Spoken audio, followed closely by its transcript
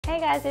Hey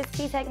guys, it's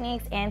Key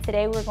Techniques, and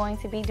today we're going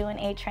to be doing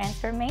a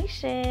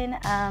transformation.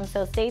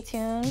 So stay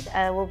tuned.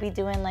 We'll be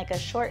doing like a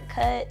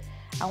shortcut.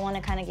 I want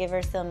to kind of give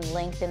her some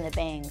length in the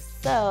bangs.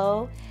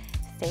 So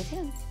stay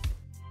tuned.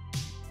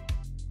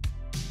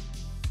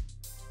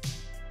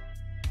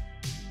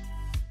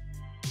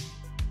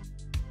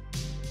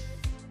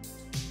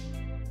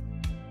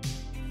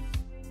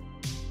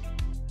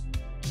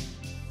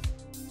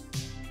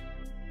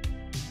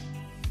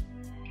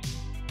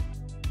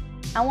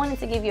 I wanted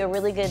to give you a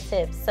really good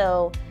tip.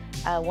 So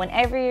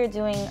whenever you're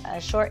doing a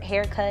short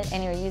haircut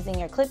and you're using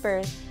your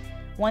clippers,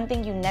 one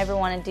thing you never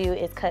want to do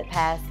is cut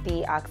past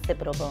the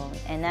occipital bone.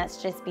 And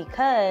that's just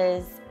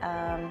because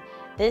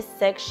this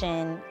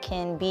section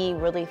can be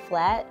really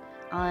flat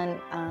on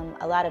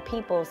a lot of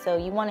people. So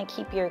you want to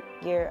keep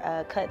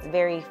your cuts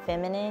very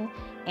feminine,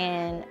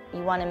 and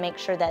you want to make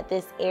sure that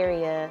this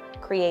area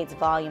creates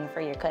volume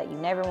for your cut. You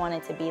never want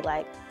it to be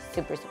like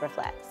super, super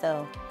flat.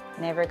 So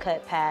never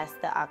cut past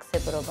the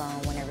occipital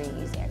bone whenever you're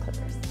using your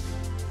clippers.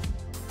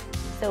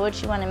 So what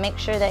you want to make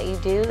sure that you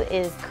do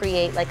is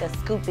create like a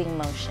scooping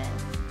motion.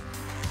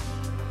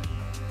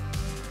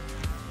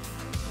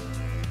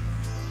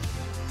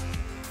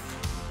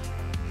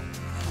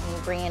 And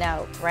you bring it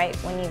out right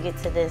when you get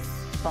to this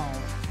bone,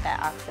 that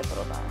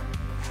occipital bone.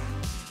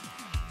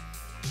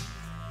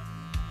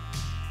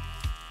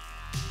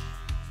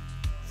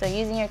 So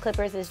using your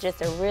clippers is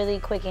just a really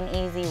quick and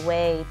easy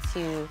way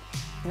to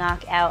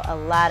knock out a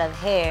lot of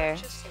hair,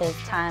 because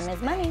time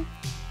is money.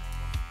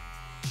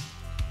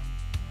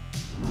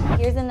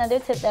 Here's another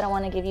tip that I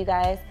want to give you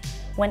guys.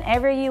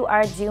 Whenever you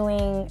are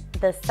doing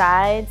the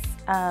sides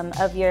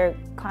of your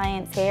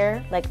client's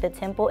hair, like the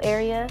temple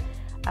area,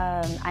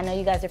 I know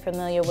you guys are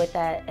familiar with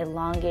that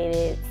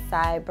elongated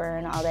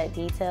sideburn, all that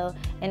detail.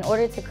 In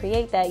order to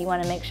create that, you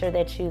want to make sure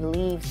that you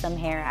leave some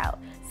hair out.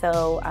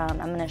 So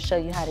I'm going to show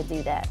you how to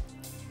do that.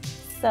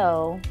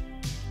 So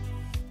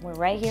we're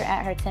right here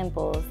at her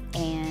temples,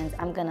 and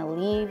I'm gonna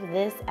leave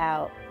this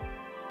out,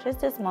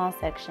 just a small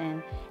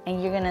section,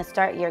 and you're gonna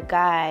start your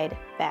guide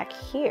back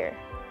here,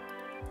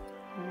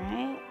 all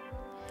right?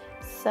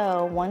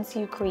 So once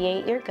you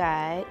create your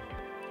guide,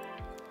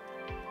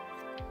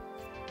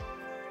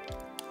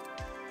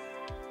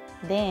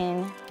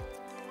 then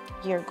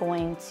you're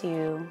going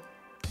to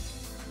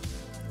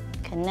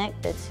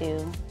connect the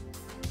two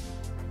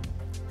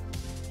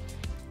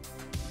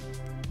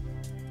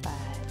by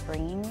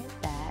bringing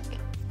it back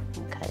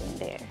and cutting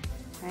there,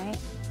 right?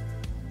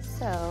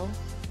 So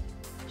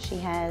she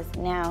has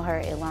now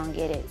her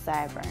elongated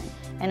sideburn.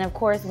 And of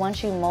course,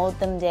 once you mold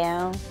them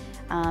down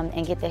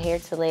and get the hair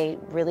to lay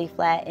really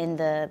flat in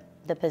the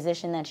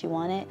position that you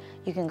want it,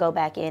 you can go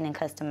back in and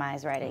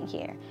customize right in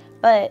here.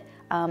 But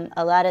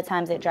a lot of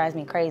times it drives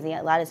me crazy.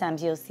 A lot of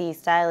times you'll see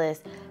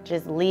stylists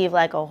just leave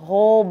like a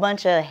whole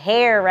bunch of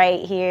hair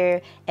right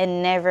here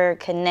and never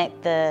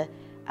connect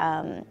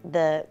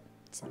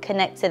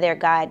connect to their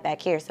guide back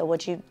here. So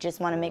what you just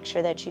want to make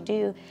sure that you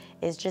do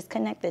is just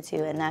connect the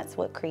two, and that's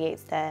what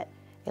creates that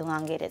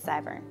elongated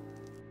sideburn.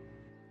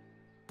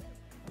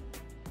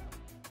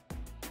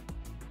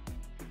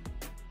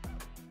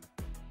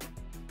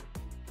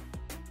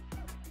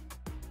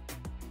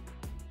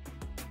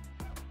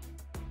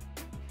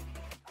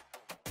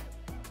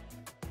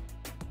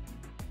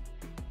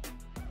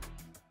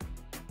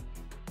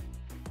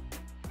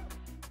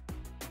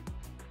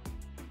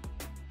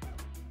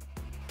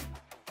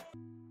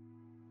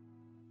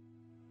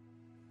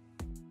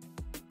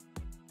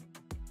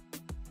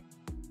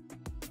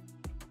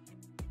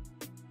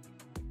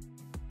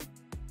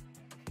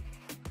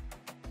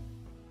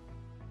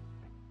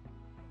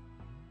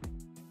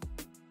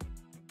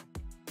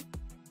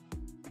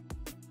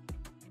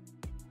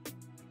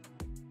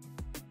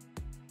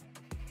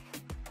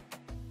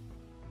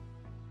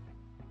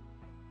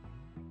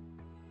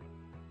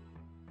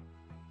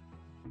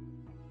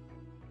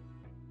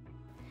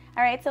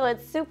 All right, so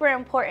it's super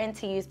important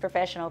to use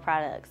professional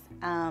products.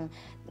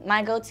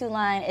 My go-to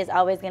line is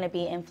always gonna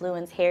be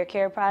Influence hair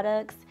care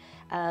products.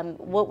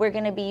 What we're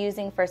gonna be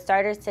using for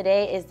starters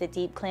today is the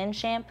Deep Cleanse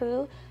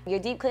shampoo. Your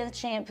Deep Cleanse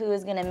shampoo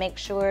is gonna make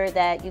sure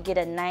that you get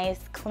a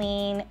nice,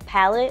 clean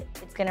palette.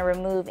 It's gonna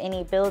remove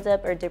any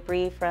buildup or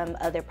debris from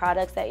other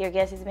products that your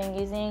guest has been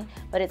using,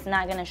 but it's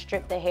not gonna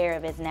strip the hair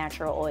of its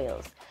natural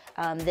oils.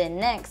 Then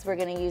next, we're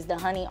gonna use the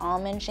Honey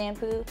Almond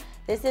shampoo.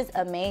 This is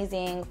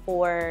amazing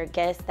for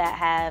guests that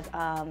have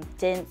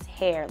dense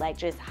hair, like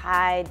just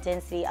high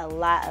density, a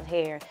lot of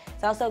hair.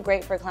 It's also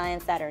great for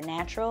clients that are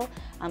natural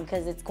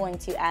because it's going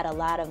to add a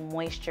lot of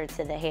moisture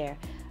to the hair.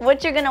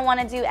 What you're gonna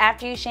wanna do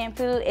after you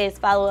shampoo is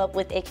follow up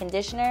with a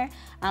conditioner.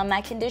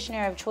 My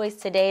conditioner of choice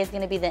today is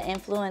gonna be the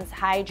Influence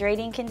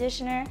Hydrating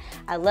Conditioner.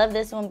 I love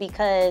this one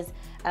because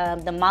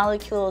the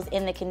molecules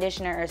in the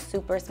conditioner are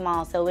super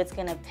small, so it's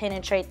gonna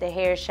penetrate the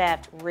hair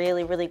shaft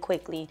really, really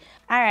quickly.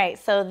 All right,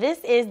 so this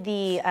is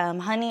the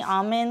Honey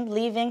Almond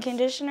leave-in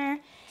conditioner,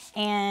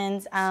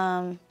 and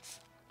I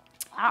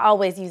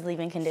always use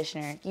leave-in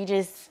conditioner.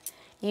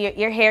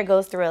 your hair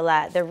goes through a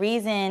lot. The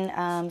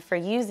reason for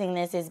using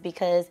this is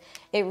because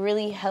it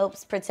really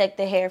helps protect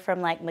the hair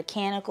from like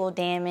mechanical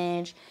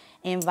damage,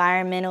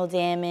 environmental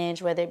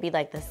damage, whether it be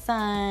like the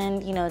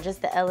sun, you know,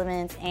 just the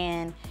elements,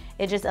 and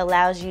it just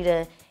allows you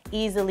to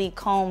easily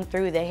comb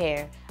through the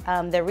hair.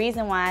 The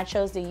reason why I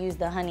chose to use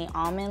the honey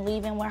almond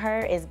leave-in with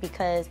her is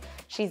because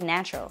she's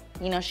natural.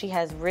 You know, she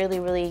has really,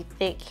 really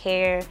thick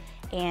hair,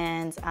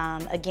 and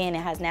again,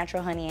 it has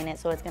natural honey in it,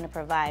 so it's gonna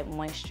provide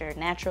moisture.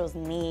 Naturals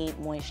need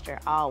moisture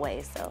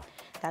always, so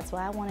that's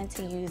why I wanted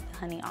to use the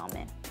honey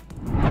almond.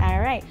 All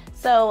right,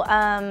 so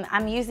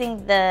I'm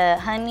using the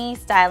honey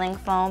styling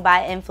foam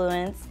by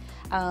Influence.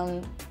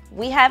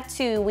 We have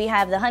two. We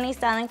have the honey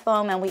styling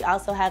foam, and we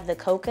also have the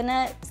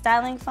coconut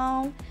styling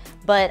foam,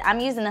 but I'm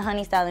using the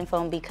honey styling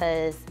foam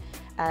because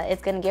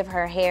it's gonna give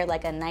her hair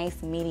like a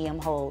nice medium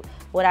hold.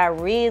 What I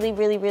really,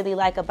 really, really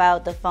like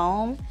about the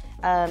foam,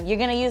 you're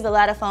gonna use a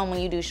lot of foam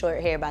when you do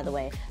short hair, by the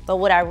way, but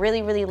what I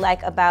really, really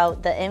like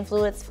about the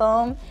Influence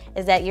foam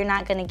is that you're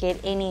not gonna get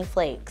any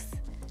flakes,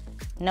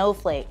 no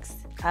flakes.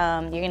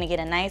 You're gonna get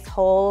a nice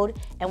hold,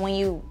 and when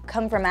you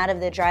come from out of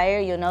the dryer,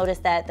 you'll notice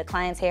that the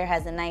client's hair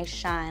has a nice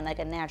shine, like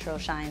a natural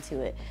shine to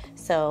it.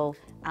 So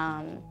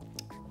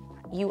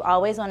you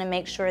always wanna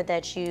make sure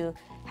that you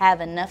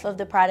have enough of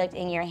the product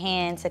in your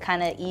hand to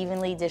kind of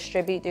evenly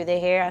distribute through the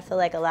hair. I feel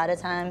like a lot of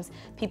times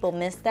people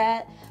miss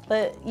that,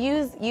 but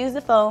use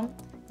the foam,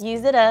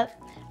 use it up.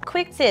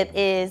 Quick tip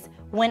is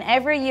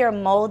whenever you're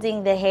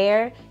molding the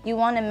hair, you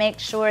wanna make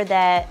sure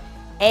that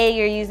A,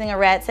 you're using a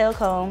rat tail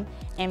comb,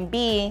 and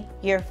B,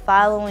 you're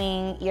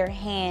following your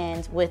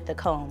hand with the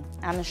comb.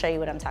 I'm gonna show you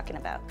what I'm talking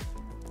about.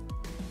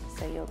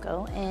 So you'll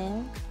go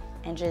in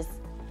and just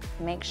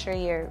make sure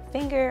your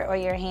finger or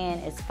your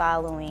hand is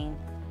following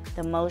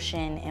the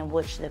motion in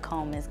which the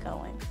comb is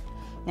going.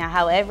 Now,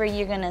 however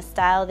you're gonna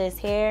style this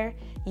hair,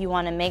 you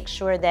wanna make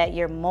sure that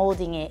you're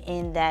molding it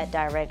in that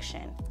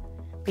direction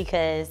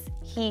because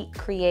heat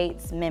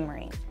creates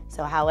memory.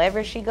 So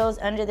however she goes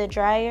under the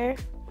dryer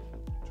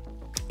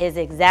is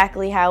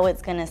exactly how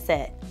it's gonna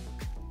set.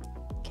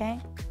 Okay?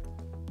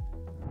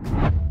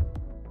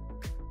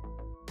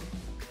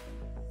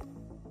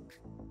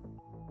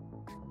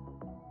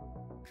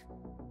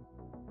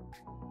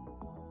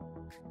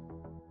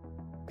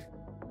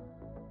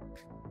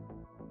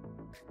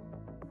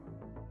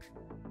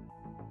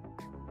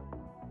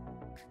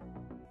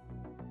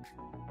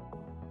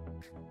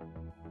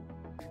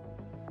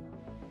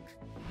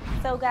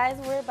 So guys,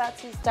 we're about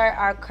to start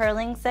our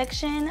curling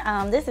section.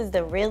 This is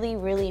the really,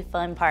 really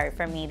fun part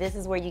for me. This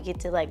is where you get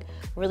to like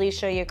really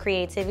show your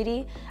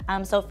creativity.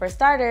 So for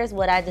starters,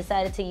 what I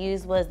decided to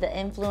use was the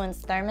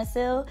Influence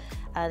Thermasil.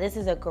 This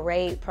is a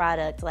great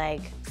product,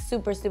 like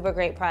super, super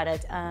great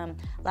product. A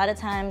lot of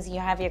times you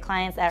have your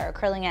clients that are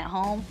curling at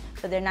home,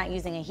 but they're not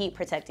using a heat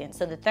protectant.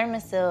 So the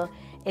Thermasil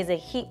is a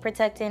heat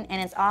protectant,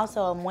 and it's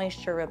also a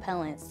moisture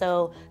repellent.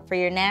 So for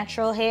your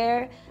natural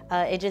hair,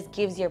 it just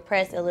gives your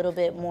press a little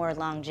bit more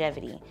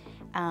longevity.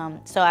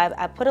 So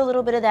I put a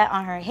little bit of that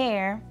on her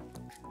hair,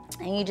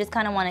 and you just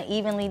kind of want to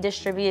evenly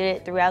distribute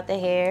it throughout the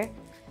hair.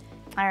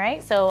 All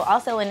right, so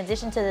also in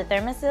addition to the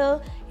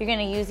Thermasil, you're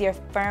gonna use your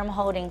firm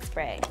holding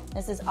spray.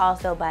 This is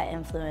also by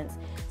Influence.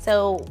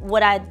 So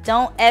what I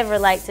don't ever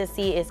like to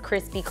see is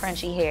crispy,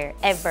 crunchy hair,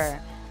 ever.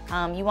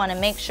 You wanna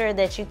make sure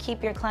that you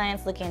keep your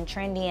clients looking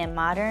trendy and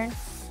modern,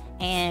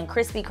 and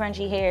crispy,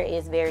 crunchy hair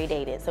is very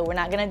dated, so we're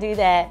not gonna do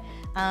that.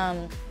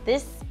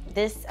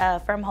 This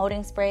firm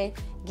holding spray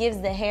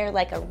gives the hair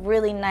like a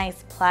really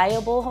nice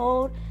pliable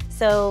hold.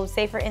 So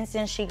say for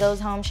instance, she goes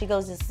home, she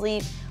goes to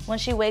sleep. When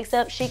she wakes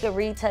up, she could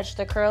retouch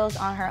the curls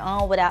on her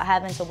own without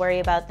having to worry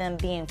about them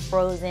being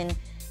frozen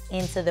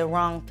into the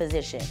wrong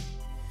position.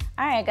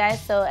 All right guys,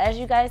 so as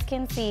you guys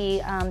can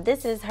see,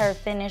 this is her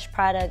finished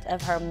product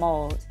of her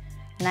mold.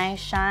 Nice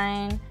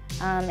shine,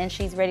 and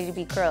she's ready to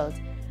be curled.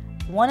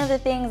 One of the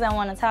things I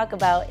want to talk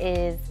about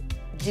is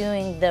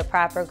doing the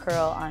proper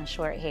curl on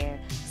short hair.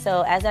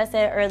 So as I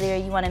said earlier,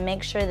 you want to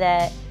make sure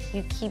that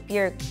you keep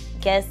your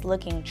guests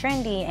looking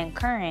trendy and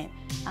current.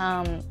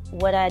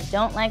 What I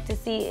don't like to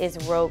see is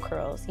row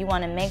curls. You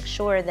want to make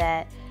sure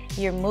that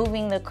you're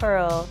moving the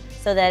curl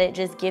so that it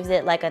just gives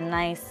it like a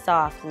nice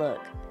soft look.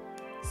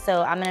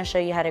 So I'm going to show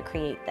you how to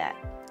create that.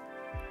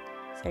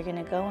 So you're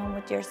going to go in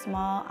with your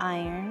small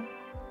iron,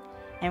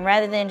 and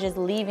rather than just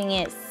leaving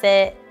it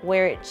set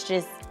where it's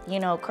just, you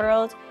know,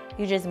 curled,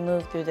 you just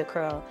move through the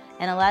curl.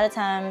 And a lot of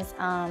times,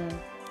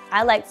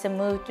 I like to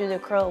move through the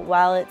curl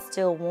while it's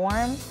still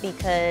warm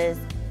because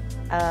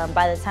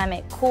by the time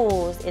it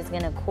cools, it's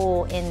gonna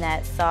cool in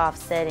that soft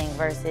setting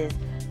versus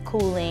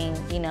cooling,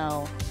 you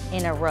know,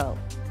 in a row.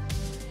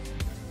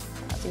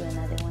 I'll do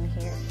another one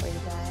here for you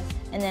guys.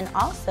 And then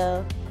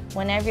also,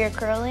 whenever you're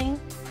curling,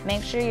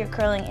 make sure you're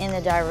curling in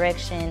the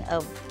direction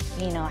of,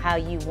 you know, how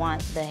you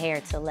want the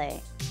hair to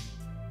lay.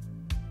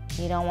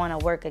 You don't want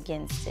to work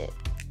against it.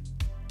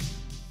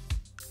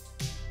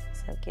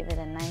 So give it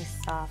a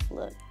nice soft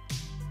look.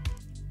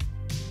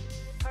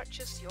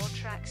 Purchase your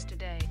tracks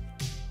today.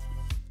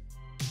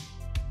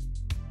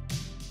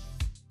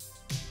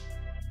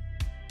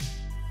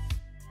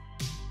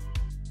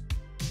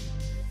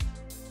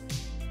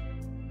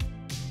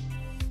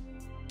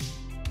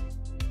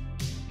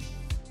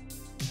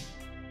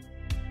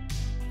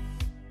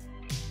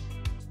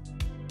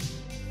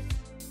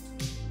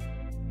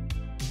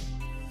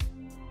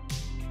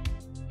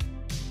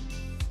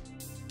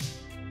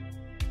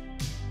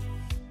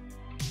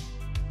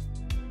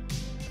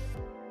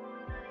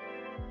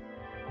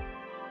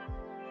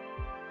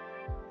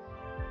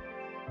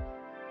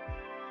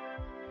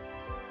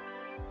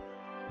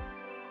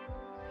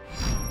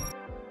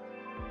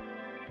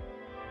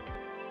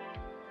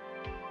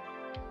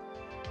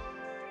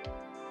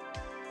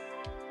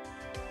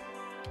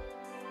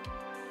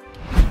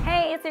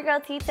 it's your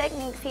girl T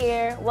Techniques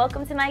here.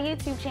 Welcome to my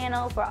YouTube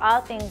channel for all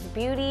things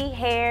beauty,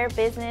 hair,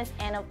 business,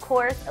 and of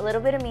course, a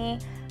little bit of me.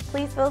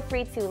 Please feel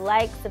free to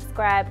like,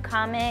 subscribe,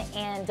 comment,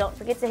 and don't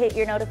forget to hit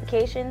your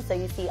notifications so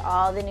you see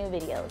all the new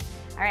videos.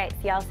 All right,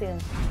 see y'all soon.